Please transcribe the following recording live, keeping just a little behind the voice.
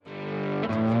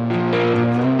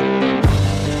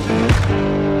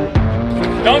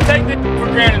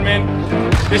granted, man.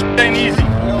 This ain't easy.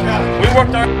 We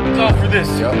worked our off for this.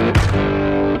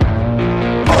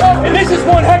 And this is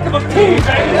one heck of a team,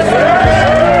 man.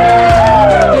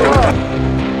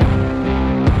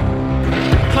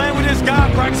 Playing with this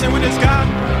guy, practicing with this guy,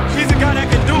 he's a guy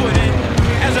that can do it.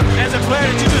 And as a player,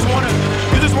 that you just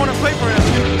want to play for him.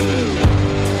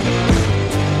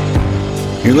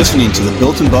 You're listening to the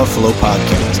Built in Buffalo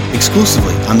podcast,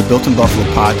 exclusively on the Built in Buffalo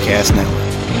podcast network.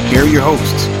 Here are your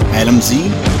hosts, Adam Z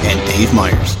and Dave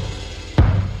Myers.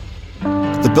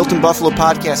 The Built in Buffalo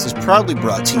podcast is proudly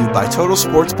brought to you by Total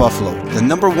Sports Buffalo, the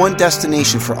 #1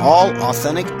 destination for all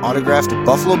authentic autographed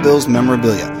Buffalo Bills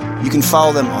memorabilia. You can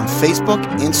follow them on Facebook,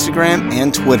 Instagram,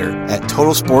 and Twitter at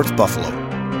Total Sports Buffalo.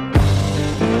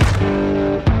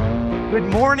 Good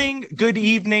morning, good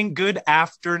evening, good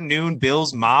afternoon,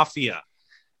 Bills Mafia.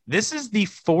 This is the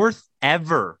 4th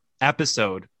ever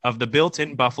episode of the Built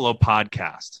in Buffalo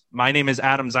podcast. My name is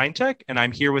Adam Zeintek, and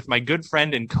I'm here with my good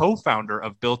friend and co-founder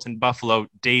of Built in Buffalo,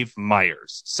 Dave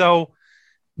Myers. So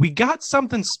we got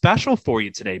something special for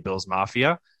you today, Bills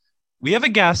Mafia. We have a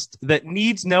guest that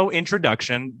needs no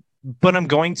introduction, but I'm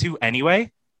going to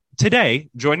anyway. Today,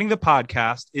 joining the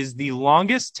podcast is the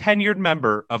longest tenured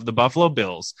member of the Buffalo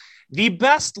Bills, the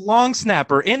best long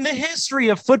snapper in the history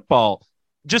of football.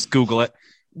 Just Google it.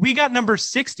 We got number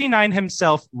 69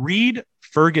 himself, Reed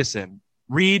Ferguson.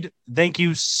 Reed, thank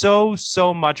you so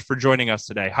much for joining us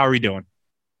today. How are you doing?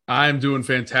 I'm doing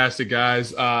fantastic,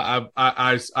 guys. I'm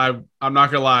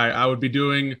not gonna lie. I would be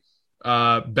doing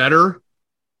better,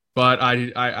 but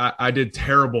I did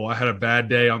terrible. I had a bad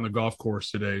day on the golf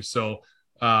course today, so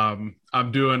I'm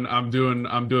doing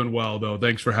well though.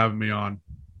 Thanks for having me on.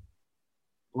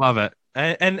 Love it.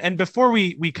 And before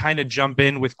we kind of jump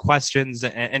in with questions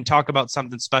and talk about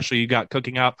something special you got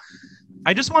cooking up,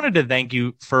 I just wanted to thank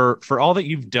you for all that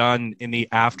you've done in the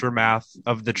aftermath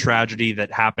of the tragedy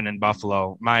that happened in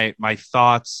Buffalo. My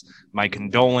thoughts, my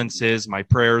condolences, my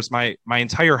prayers, my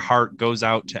entire heart goes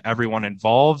out to everyone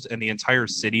involved and the entire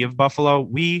city of Buffalo.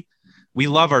 We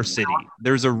love our city.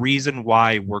 There's a reason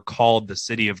why we're called the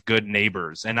city of good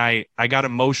neighbors. And I got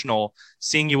emotional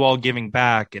seeing you all giving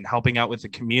back and helping out with the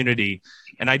community.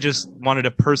 And I just wanted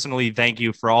to personally thank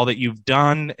you for all that you've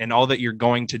done and all that you're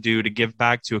going to do to give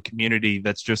back to a community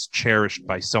that's just cherished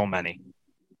by so many.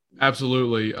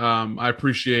 Absolutely. I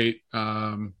appreciate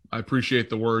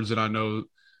the words, and I know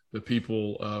the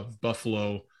people of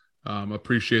Buffalo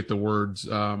appreciate the words.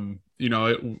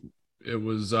 It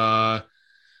was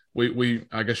we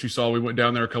I guess you saw we went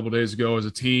down there a couple of days ago as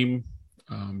a team,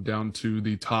 down to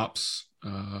the Tops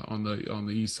on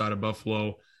the east side of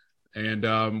Buffalo,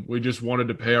 and we just wanted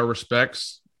to pay our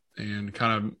respects and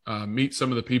kind of meet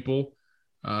some of the people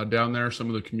down there, some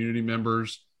of the community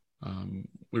members.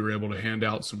 We were able to hand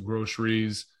out some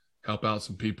groceries, help out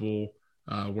some people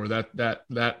where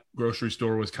that grocery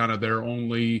store was kind of their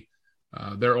only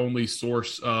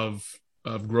source of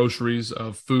groceries,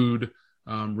 of food.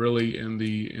 Really in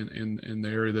the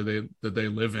area that they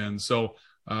live in. So,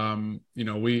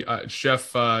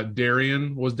 Chef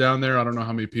Darian was down there. I don't know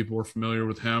how many people are familiar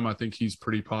with him. I think he's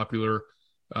pretty popular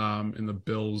in the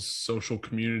Bills social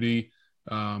community.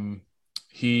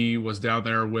 He was down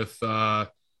there with, I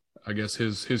guess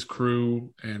his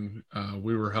crew, and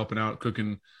we were helping out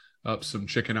cooking up some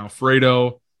chicken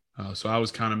Alfredo. So I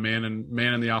was kind of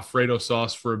manning the Alfredo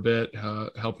sauce for a bit,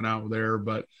 helping out there,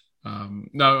 but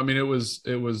no, I mean, it was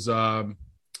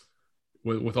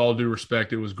with all due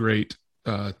respect, it was great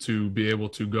to be able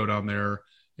to go down there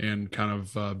and kind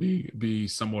of be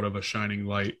somewhat of a shining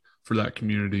light for that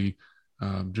community,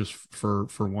 just for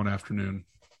one afternoon.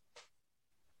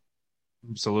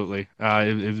 Absolutely.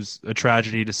 It was a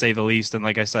tragedy to say the least. And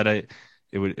like I said,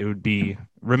 it would be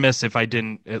remiss if I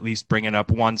didn't at least bring it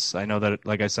up once. I know that,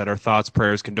 like I said, our thoughts,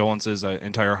 prayers, condolences,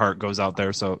 entire heart goes out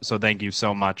there. So thank you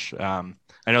so much.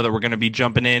 I know that we're going to be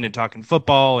jumping in and talking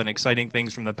football and exciting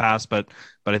things from the past, but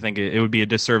I think it would be a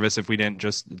disservice if we didn't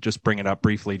just bring it up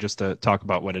briefly just to talk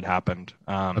about what had happened.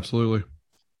 Absolutely.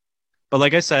 But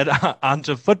like I said,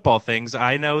 onto football things.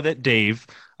 I know that Dave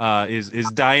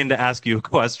is dying to ask you a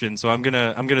question, so I'm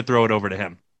gonna throw it over to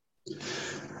him.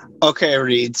 Okay,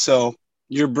 Reed. So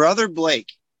your brother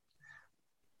Blake,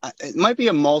 it might be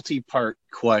a multi-part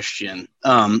question.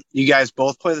 You guys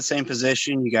both play the same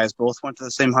position. You guys both went to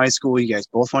the same high school. You guys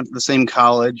both went to the same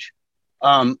college.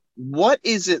 What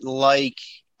is it like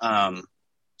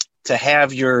to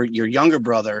have your younger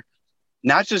brother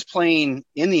not just playing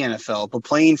in the NFL, but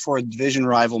playing for a division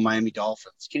rival Miami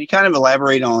Dolphins? Can you kind of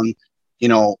elaborate on,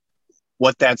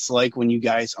 what that's like when you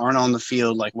guys aren't on the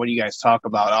field? Like, what do you guys talk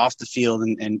about off the field,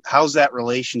 and how's that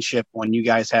relationship when you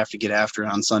guys have to get after it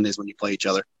on Sundays when you play each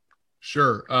other?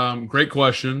 Sure. Great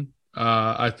question.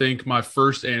 I think my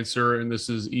first answer, and this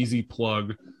is easy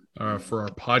plug for our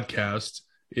podcast,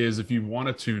 is if you want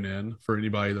to tune in, for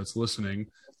anybody that's listening,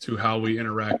 to how we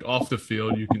interact off the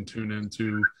field, you can tune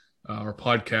into our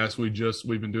podcast.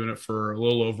 We've been doing it for a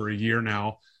little over a year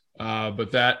now,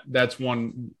 but that's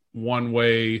one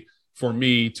way for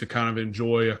me to kind of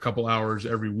enjoy a couple hours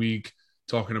every week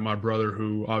talking to my brother,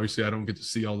 who obviously I don't get to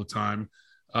see all the time.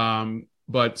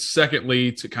 But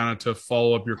secondly, to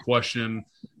follow up your question,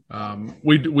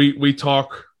 we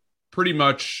talk pretty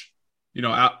much,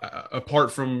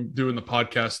 apart from doing the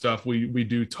podcast stuff, we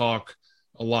do talk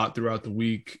a lot throughout the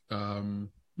week,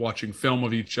 watching film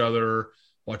of each other,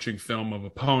 watching film of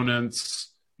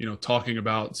opponents, talking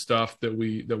about stuff that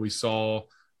we saw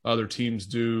other teams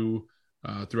do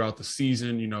throughout the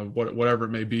season, whatever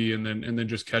it may be, and then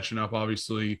just catching up,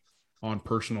 obviously, on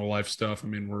personal life stuff. I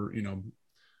mean, we're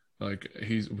like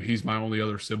he's my only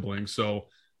other sibling, so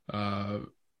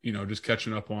just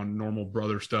catching up on normal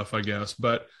brother stuff, I guess.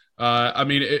 But I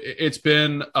mean, it's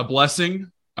been a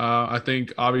blessing. I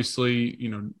think obviously,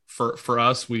 for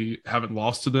us, we haven't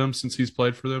lost to them since he's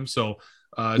played for them, so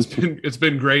it's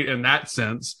been great in that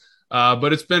sense.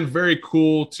 But it's been very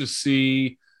cool to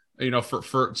see,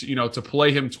 to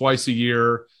play him twice a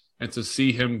year and to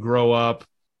see him grow up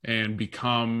and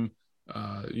become,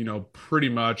 pretty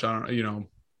much,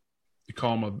 you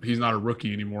call him he's not a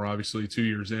rookie anymore, obviously 2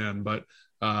 years in, but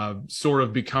sort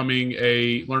of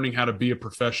learning how to be a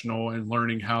professional and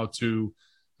learning how to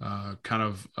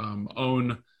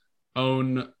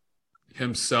own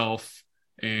himself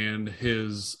and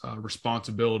his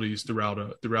responsibilities throughout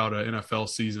a NFL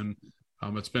season.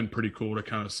 It's been pretty cool to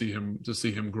kind of see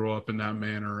him grow up in that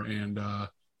manner, and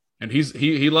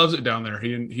he loves it down there.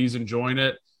 He's enjoying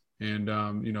it, and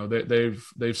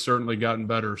they've certainly gotten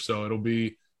better. So it'll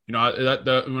be,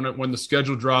 when the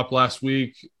schedule dropped last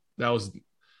week, that was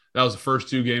the first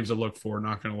two games I looked for.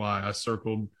 Not going to lie, I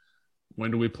circled,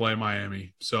 when do we play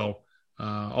Miami? So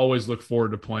always look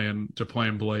forward to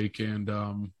playing Blake, and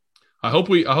I hope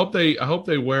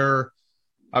they wear.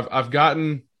 I've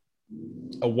gotten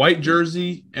a white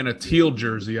jersey and a teal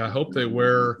jersey. I hope they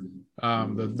wear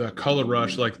the color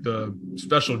rush, like the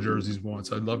special jerseys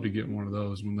once. I'd love to get one of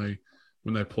those when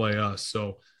they play us.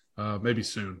 So maybe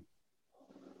soon.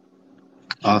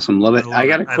 Awesome, love it. I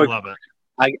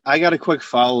got a quick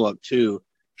follow up too.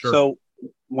 Sure. So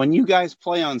when you guys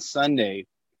play on Sunday,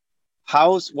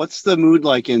 what's the mood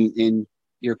like in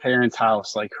your parents'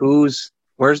 house? Like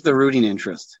where's the rooting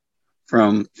interest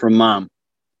from mom?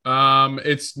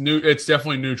 It's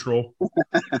definitely neutral.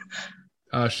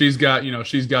 She's got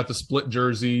the split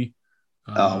jersey.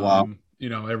 Oh wow.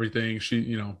 Everything.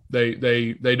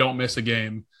 They don't miss a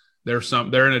game. They're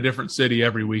in a different city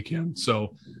every weekend.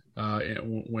 So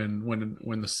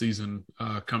when the season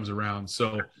comes around,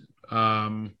 so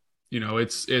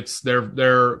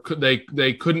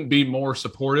they couldn't be more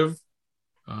supportive.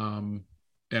 And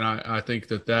I think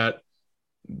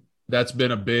that's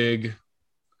been a big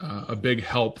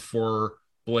help for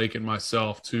Blake and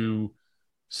myself to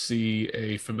see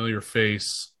a familiar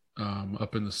face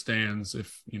up in the stands,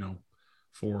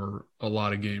 for a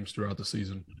lot of games throughout the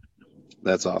season.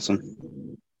 That's awesome.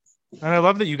 And I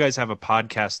love that you guys have a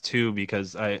podcast too,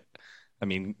 because I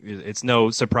mean, it's no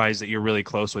surprise that you're really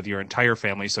close with your entire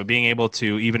family. So being able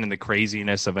to, even in the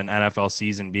craziness of an NFL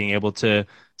season, being able to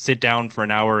sit down for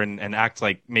an hour and act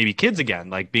like maybe kids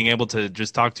again, like being able to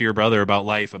just talk to your brother about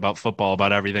life, about football,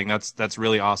 about everything. That's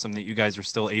really awesome that you guys are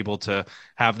still able to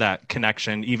have that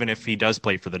connection, even if he does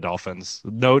play for the Dolphins.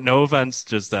 No offense,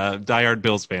 just a diehard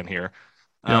Bills fan here.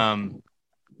 Yep.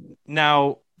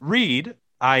 Now, Reed,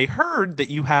 I heard that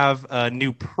you have a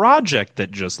new project that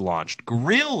just launched,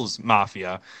 Grills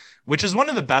Mafia, which is one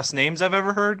of the best names I've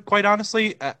ever heard, quite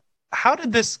honestly. How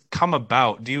did this come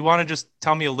about? Do you want to just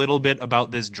tell me a little bit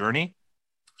about this journey?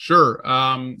 Sure.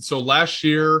 So last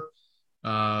year,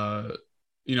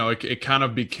 it kind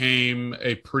of became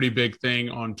a pretty big thing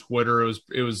on Twitter. It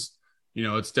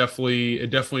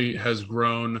definitely has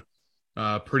grown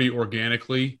pretty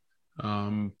organically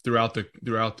throughout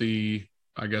the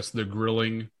I guess the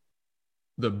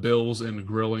Bills and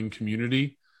grilling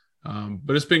community.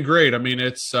 But it's been great. I mean,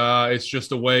 it's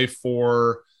just a way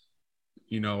for,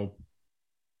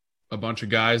 a bunch of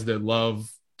guys that love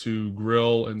to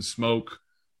grill and smoke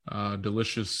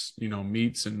delicious,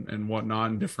 meats and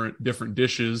whatnot, and different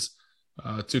dishes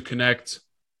to connect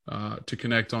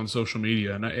on social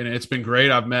media. And it's been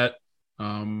great. I've met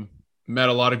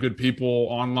a lot of good people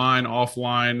online,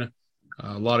 offline.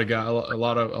 A lot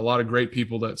of great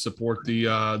people that support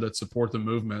the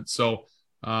movement. So,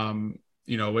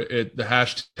 the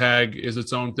hashtag is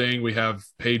its own thing. We have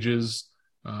pages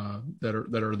that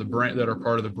are the brand, that are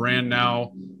part of the brand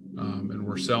now, and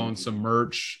we're selling some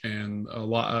merch, and a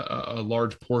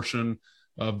large portion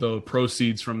of the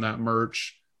proceeds from that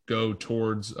merch go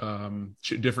towards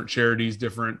different charities,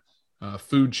 different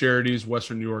food charities,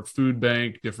 Western New York Food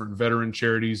Bank, different veteran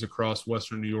charities across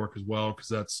Western New York as well, because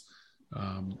that's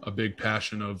a big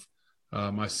passion of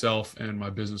myself and my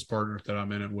business partner that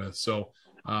I'm in it with. So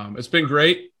it's been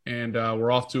great, and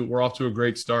we're off to a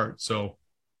great start. So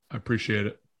I appreciate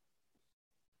it.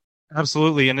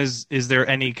 Absolutely. And is there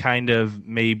any kind of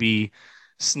maybe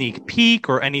sneak peek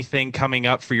or anything coming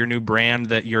up for your new brand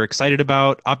that you're excited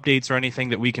about, updates or anything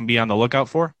that we can be on the lookout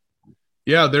for?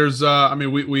 Yeah, there's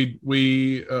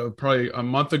we probably a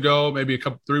month ago, maybe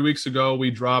 3 weeks ago,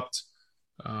 we dropped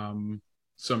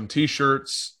some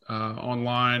t-shirts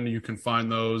online. You can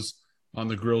find those on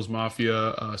the Grills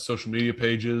Mafia social media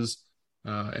pages,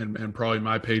 and probably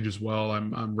my page as well.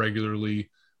 I'm regularly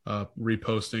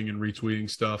reposting and retweeting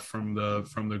stuff from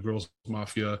the Grills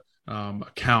Mafia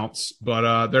accounts.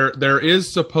 But there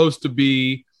is supposed to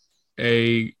be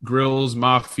a Grills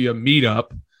Mafia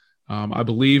meetup, I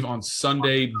believe on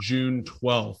Sunday, June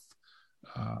 12th.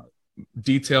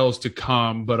 Details to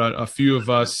come, but a few of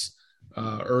us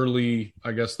the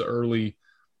early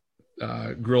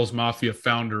Grills Mafia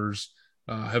founders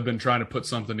have been trying to put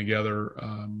something together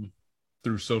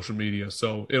through social media.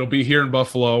 So it'll be here in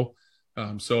Buffalo.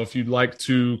 So if you'd like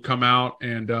to come out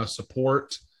and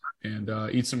support and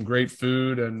eat some great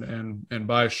food and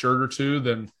buy a shirt or two,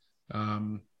 then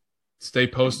stay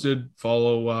posted.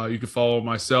 You can follow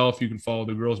myself. You can follow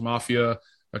the Grills Mafia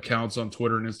accounts on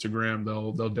Twitter and Instagram.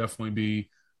 They'll definitely be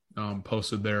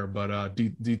posted there, but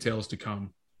details to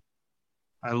come.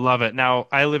 I love it. Now,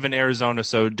 I live in Arizona,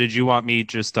 so did you want me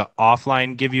just to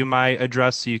offline give you my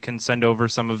address so you can send over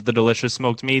some of the delicious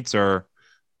smoked meats, or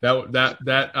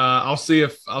I'll see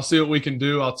what we can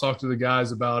do. I'll talk to the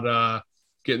guys about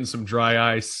getting some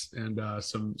dry ice and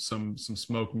some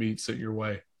smoked meats at your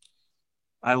way.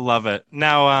 I love it.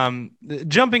 Now,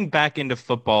 jumping back into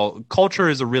football, culture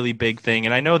is a really big thing,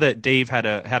 and I know that Dave had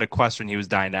a question he was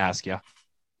dying to ask you.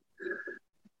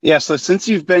 Yeah, so since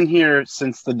you've been here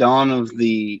since the dawn of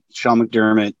the Sean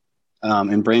McDermott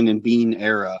and Brandon Beane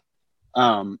era,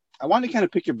 I wanted to kind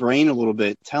of pick your brain a little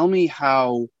bit. Tell me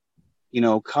how,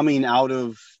 coming out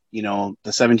of, the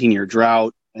 17-year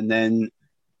drought and then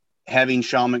having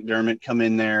Sean McDermott come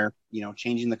in there,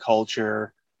 changing the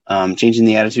culture, changing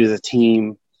the attitude of the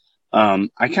team. I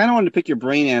kind of wanted to pick your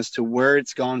brain as to where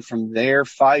it's gone from there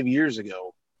 5 years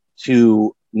ago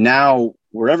to now.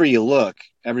 Wherever you look,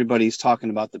 everybody's talking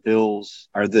about the Bills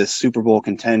are this Super Bowl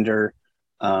contender.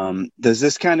 Does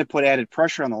this kind of put added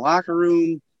pressure on the locker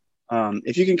room?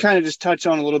 If you can kind of just touch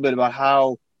on a little bit about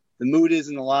how the mood is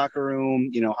in the locker room,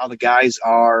 how the guys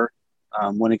are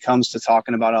when it comes to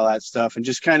talking about all that stuff, and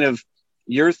just kind of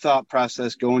your thought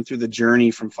process going through the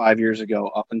journey from 5 years ago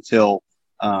up until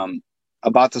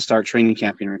about to start training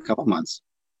camp in a couple months.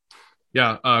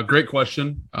 Yeah, great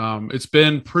question. It's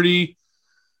been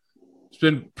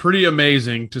pretty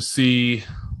amazing to see,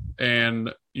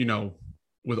 and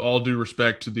with all due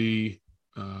respect to the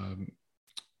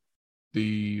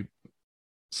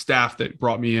staff that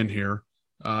brought me in here,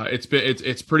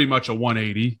 it's pretty much a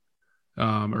 180,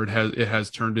 or it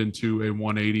has turned into a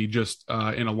 180 just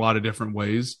in a lot of different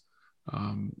ways.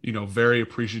 Very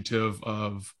appreciative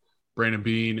of Brandon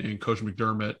Beane and Coach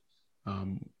McDermott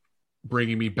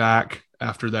bringing me back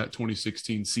after that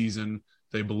 2016 season.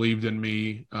 They believed in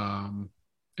me and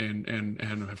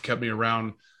have kept me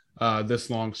around this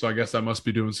long. So I guess I must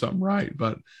be doing something right.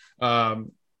 But no,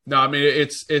 I mean,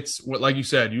 it's like you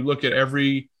said, you look at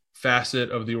every facet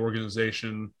of the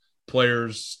organization,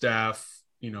 players, staff,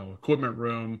 equipment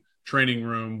room, training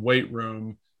room, weight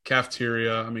room,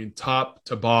 cafeteria. I mean, top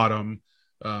to bottom,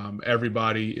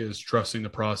 everybody is trusting the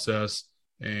process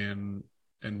and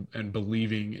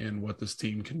believing in what this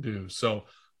team can do. So,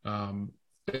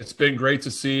 it's been great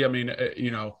to see. I mean,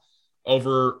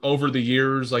 over the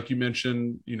years, like you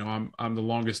mentioned, I'm the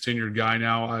longest tenured guy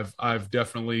now. I've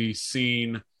definitely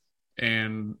seen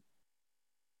and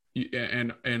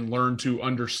learned to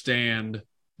understand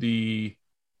the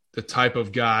type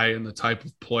of guy and the type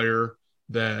of player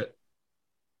that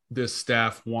this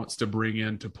staff wants to bring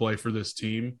in to play for this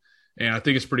team. And I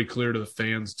think it's pretty clear to the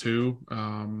fans too.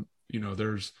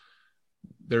 There's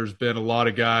been a lot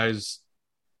of guys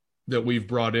that we've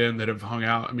brought in that have hung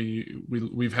out. I mean,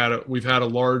 we've had a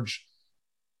large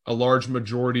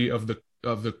majority of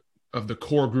the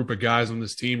core group of guys on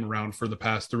this team around for the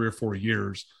past 3 or 4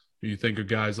 years. You think of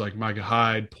guys like Micah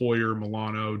Hyde, Poyer,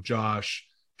 Milano, Josh,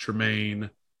 Tremaine,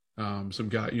 some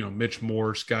guy, Mitch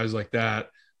Morse, guys like that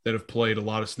have played a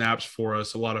lot of snaps for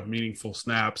us, a lot of meaningful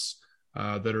snaps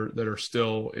that are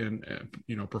still in,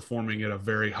 performing at a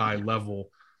very high level,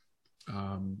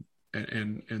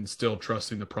 and still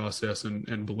trusting the process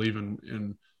and believing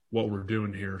in what we're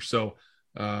doing here. So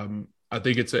I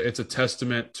think it's a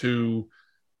testament to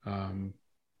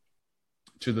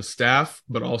the staff,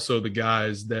 but also the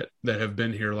guys that have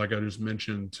been here, like I just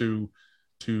mentioned,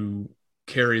 to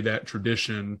carry that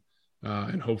tradition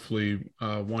and hopefully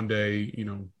one day,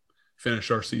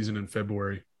 finish our season in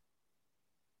February.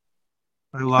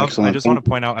 I just want to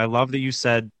point out, I love that you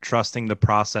said trusting the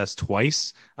process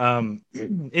twice.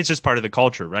 It's just part of the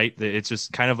culture, right? It's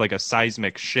just kind of like a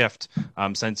seismic shift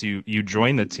since you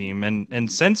joined the team.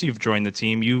 And since you've joined the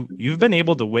team, you've been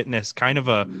able to witness kind of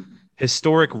a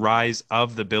historic rise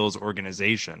of the Bills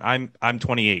organization. I'm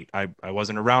 28. I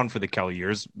wasn't around for the Kelly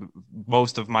years.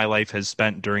 Most of my life has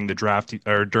spent during the draft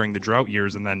or during the drought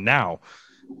years, and then now.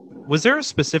 Was there a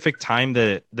specific time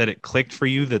that it clicked for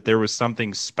you that there was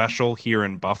something special here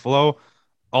in Buffalo?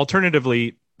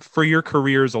 Alternatively, for your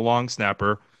career as a long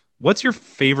snapper, what's your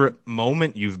favorite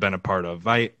moment you've been a part of?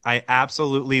 I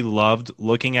absolutely loved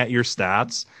looking at your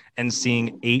stats and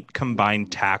seeing 8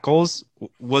 combined tackles.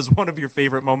 Was one of your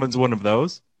favorite moments one of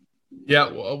those? Yeah,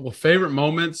 well, favorite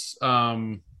moments.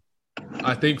 I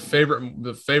think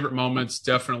the favorite moments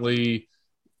definitely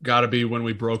got to be when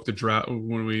we broke the drought.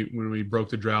 When we broke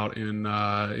the drought in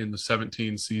the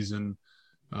 17 season,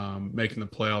 making the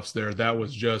playoffs there. That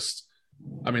was just,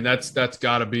 that's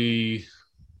got to be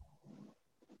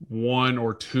 1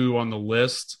 or 2 on the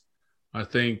list. I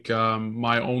think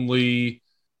my only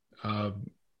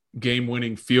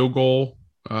game-winning field goal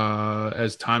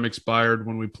as time expired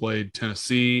when we played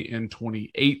Tennessee in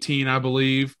 2018, I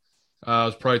believe,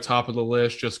 was probably top of the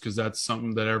list just because that's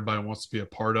something that everybody wants to be a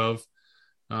part of.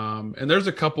 And there's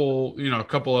a couple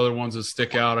other ones that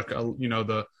stick out.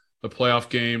 The playoff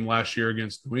game last year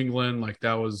against New England, like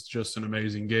that was just an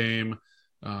amazing game.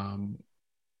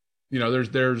 There's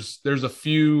a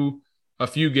few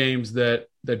games that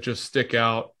just stick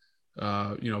out.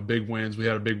 Big wins. We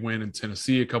had a big win in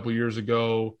Tennessee a couple years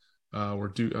ago,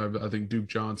 where I think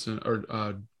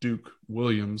Duke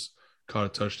Williams caught a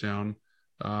touchdown.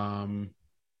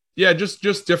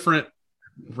 Just different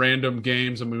random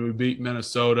games. We beat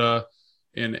Minnesota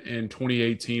in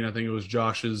 2018. I think it was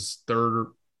Josh's third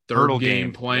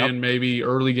game playing, maybe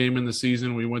early game in the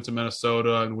season. We went to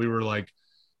Minnesota and we were like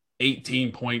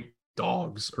 18-point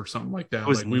dogs or something like that. It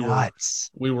was nuts.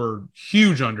 We were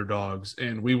huge underdogs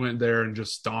and we went there and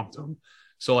just stomped them.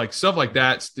 So like stuff like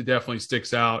that definitely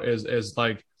sticks out as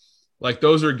like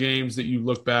those are games that you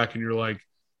look back and you're like,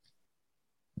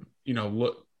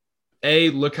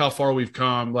 look how far we've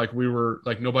come. Like we were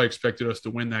like, nobody expected us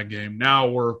to win that game. Now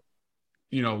we're,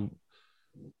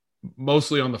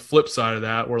 mostly on the flip side of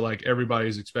that, where like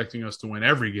everybody's expecting us to win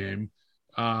every game.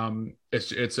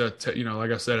 It's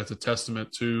like I said, it's a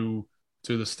testament to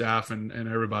the staff and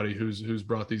everybody who's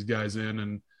brought these guys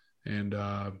in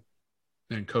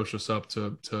and coached us up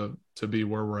to be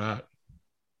where we're at.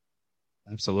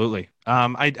 Absolutely.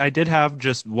 I did have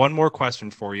just one more question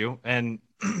for you, and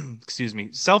excuse me,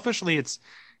 selfishly,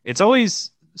 it's always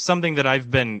something that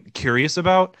I've been curious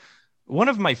about. One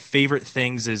of my favorite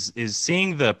things is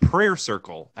seeing the prayer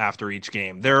circle after each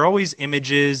game. There are always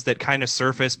images that kind of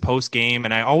surface post game,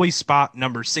 and I always spot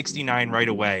number 69 right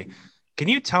away. Can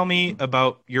you tell me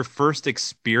about your first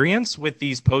experience with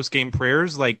these post game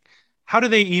prayers? Like, how do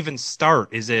they even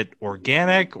start? Is it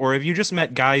organic, or have you just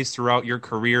met guys throughout your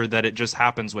career that it just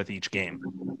happens with each game?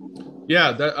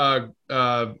 Yeah,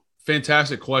 that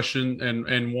fantastic question,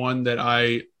 and one that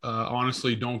I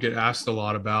honestly don't get asked a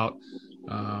lot about.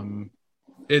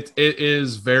 It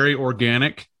is very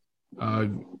organic. I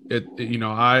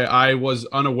was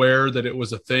unaware that it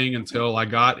was a thing until I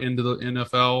got into the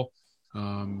NFL.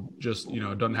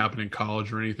 It doesn't happen in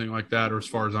college or anything like that, or as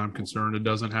far as I'm concerned, it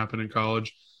doesn't happen in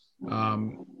college.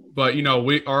 But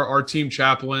our team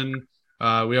chaplain,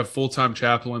 we have full-time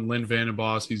chaplain, Lynn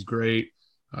Vandenboss. He's great.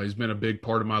 He's been a big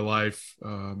part of my life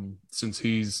since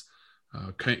he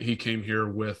came here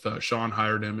with Sean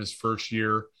hired him his first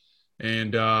year.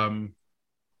 And,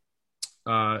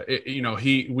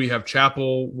 we have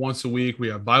chapel once a week. We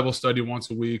have Bible study once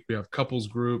a week. We have couples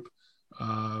group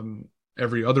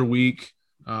every other week,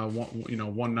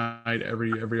 one night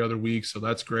every other week. So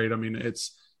that's great. I mean,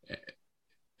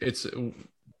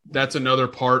 that's another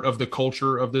part of the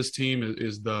culture of this team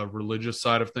is the religious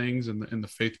side of things and the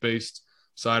faith-based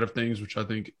side of things, which I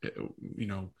think,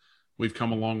 we've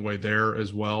come a long way there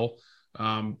as well.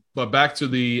 But back to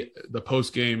the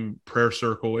post game prayer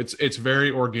circle, it's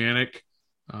very organic.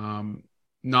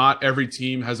 Not every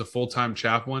team has a full-time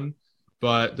chaplain,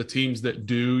 but the teams that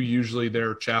do, usually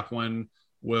their chaplain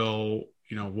will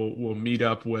meet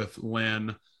up with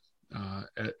Lynn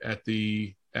at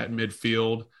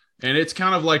midfield. And it's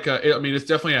kind of like it's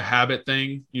definitely a habit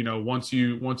thing. Once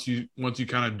you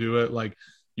kind of do it, like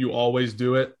you always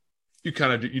do it, you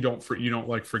don't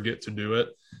like forget to do it.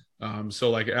 So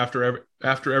like after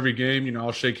every game,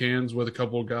 I'll shake hands with a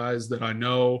couple of guys that I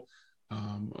know,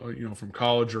 from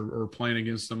college or playing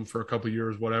against them for a couple of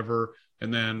years, whatever.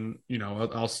 And then,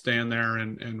 I'll stand there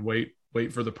and wait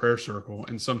for the prayer circle.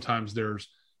 And sometimes there's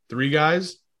 3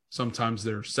 guys, sometimes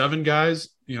there's 7 guys.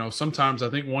 Sometimes I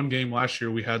think one game last year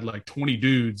we had like 20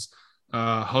 dudes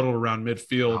huddled around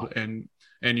midfield. Wow.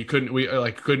 And you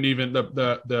couldn't even,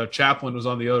 the chaplain was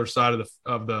on the other side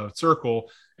of the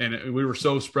circle, and we were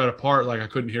so spread apart, like I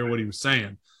couldn't hear what he was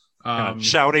saying.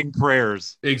 Shouting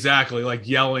prayers. Exactly. Like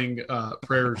yelling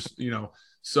prayers,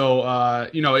 So,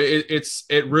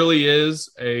 it really is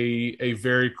a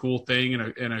very cool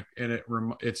thing.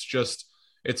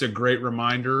 It's a great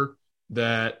reminder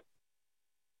that,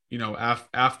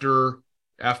 after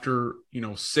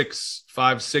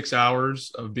 6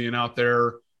 hours of being out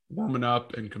there warming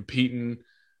up and competing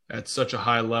at such a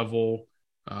high level,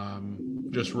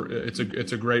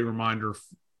 it's a great reminder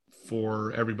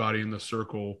for everybody in the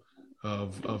circle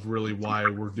of really why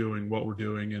we're doing what we're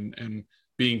doing and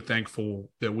being thankful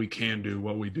that we can do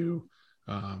what we do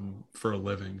for a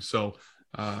living. So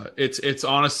it's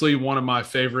honestly one of my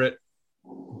favorite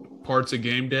parts of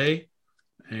game day,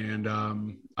 and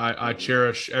I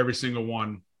cherish every single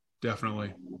one,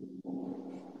 definitely.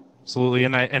 Absolutely.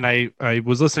 And I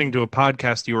was listening to a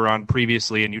podcast you were on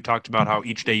previously, and you talked about how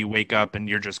each day you wake up and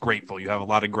you're just grateful. You have a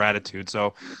lot of gratitude.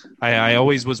 So I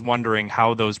always was wondering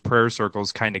how those prayer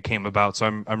circles kind of came about. So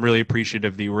I'm really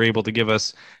appreciative that you were able to give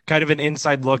us kind of an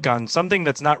inside look on something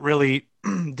that's not really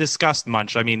discussed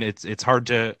much. I mean, it's hard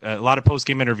to, a lot of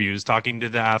post-game interviews, talking to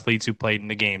the athletes who played in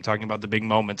the game, talking about the big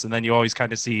moments, and then you always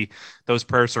kind of see those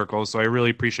prayer circles. So I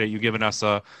really appreciate you giving us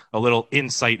a little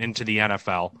insight into the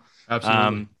NFL.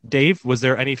 Absolutely. Dave, was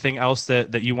there anything else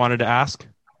that you wanted to ask?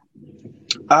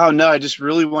 Oh, no, I just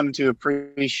really wanted to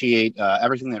appreciate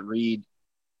everything that Reed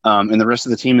and the rest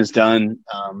of the team has done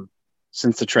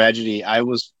since the tragedy. I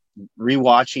was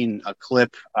rewatching a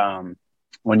clip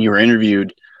when you were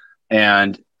interviewed,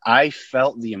 and I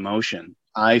felt the emotion.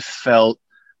 I felt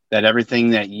that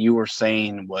everything that you were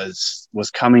saying was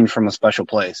coming from a special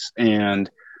place. And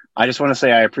I just want to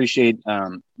say I appreciate,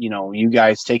 you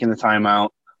guys taking the time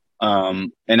out.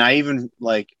 And I even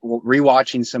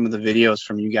rewatching some of the videos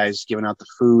from you guys giving out the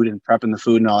food and prepping the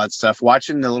food and all that stuff,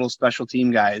 watching the little special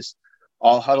team guys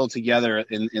all huddled together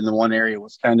in the one area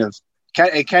was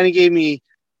it kind of gave me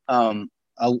a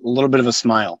little bit of a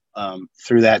smile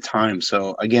through that time.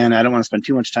 So again, I don't want to spend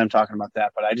too much time talking about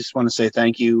that, but I just want to say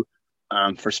thank you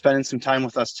for spending some time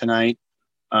with us tonight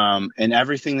and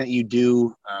everything that you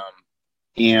do.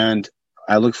 And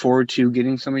I look forward to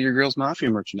getting some of your Girls Mafia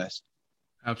merchandise.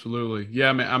 Absolutely. Yeah.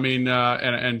 I mean,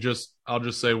 I'll just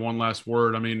say one last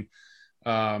word. I mean,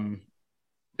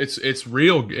 it's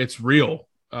real. It's real.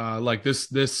 Like this,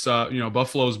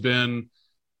 Buffalo's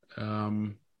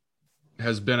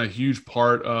has been a huge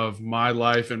part of my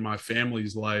life and my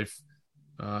family's life.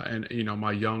 And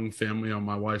my young family,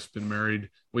 my wife's been married.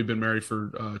 We've been married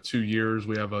for 2 years.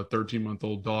 We have a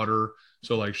 13-month-old daughter.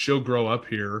 So like she'll grow up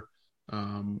here.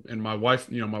 And my wife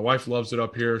loves it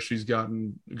up here. She's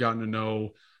gotten to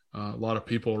know a lot of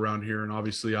people around here. And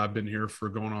obviously I've been here for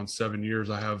going on 7 years.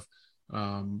 I have,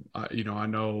 I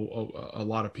know a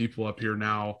lot of people up here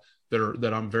now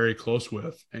that I'm very close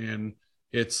with. And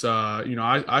it's,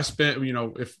 I spent,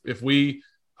 I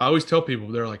always tell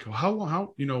people, they're like, well,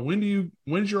 how,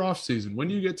 when's your off season? When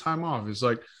do you get time off? It's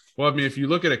like, well, I mean, if you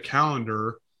look at a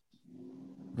calendar,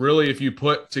 really, if you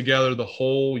put together the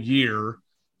whole year,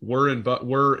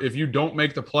 if you don't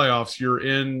make the playoffs, you're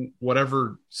in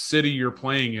whatever city you're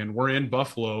playing in. We're in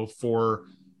Buffalo for,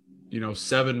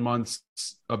 7 months,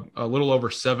 a little over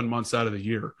 7 months out of the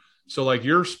year. So like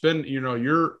we're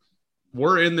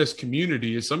in this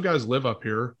community. Some guys live up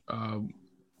here.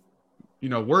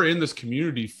 We're in this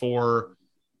community for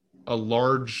a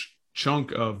large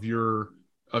chunk of a year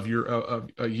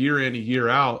in, a year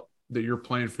out that you're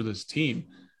playing for this team.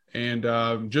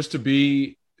 And just to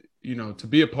be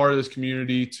a part of this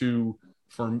community,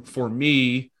 for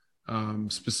me,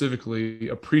 specifically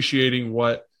appreciating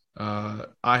what I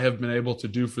have been able to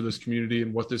do for this community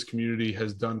and what this community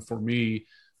has done for me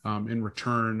in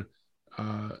return.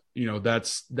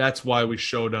 That's why we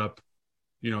showed up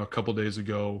a couple days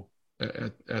ago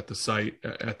at the site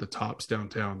at the Tops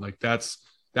downtown. Like that's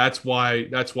why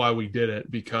we did it,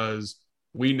 because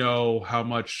we know how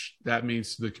much that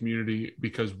means to the community,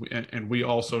 because we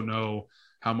also know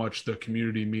how much the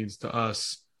community means to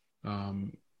us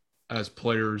as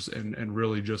players and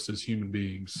really just as human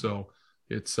beings. So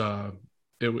it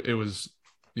was,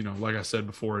 like I said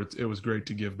before, it was great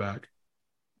to give back.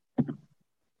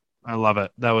 I love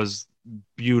it. That was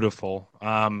beautiful.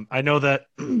 I know that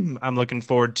I'm looking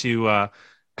forward to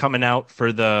coming out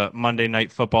for the Monday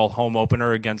Night Football home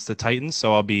opener against the Titans.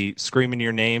 So I'll be screaming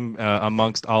your name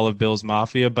amongst all of Bills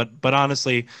Mafia. But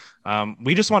honestly,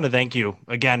 we just want to thank you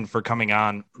again for coming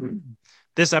on.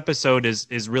 This episode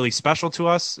is really special to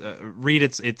us. Reed,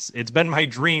 it's been my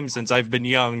dream since I've been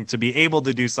young to be able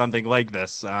to do something like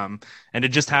this, and to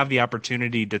just have the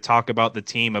opportunity to talk about the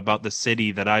team, about the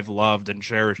city that I've loved and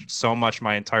cherished so much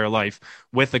my entire life,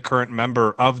 with a current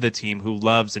member of the team who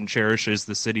loves and cherishes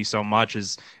the city so much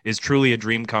is truly a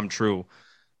dream come true.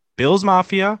 Bills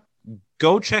Mafia.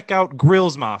 Go check out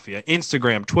Grills Mafia,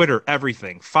 Instagram, Twitter,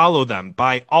 everything. Follow them.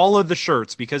 Buy all of the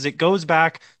shirts, because it goes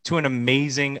back to an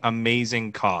amazing,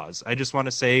 amazing cause. I just want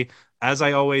to say, as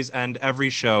I always end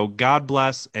every show, God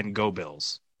bless and go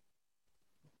Bills.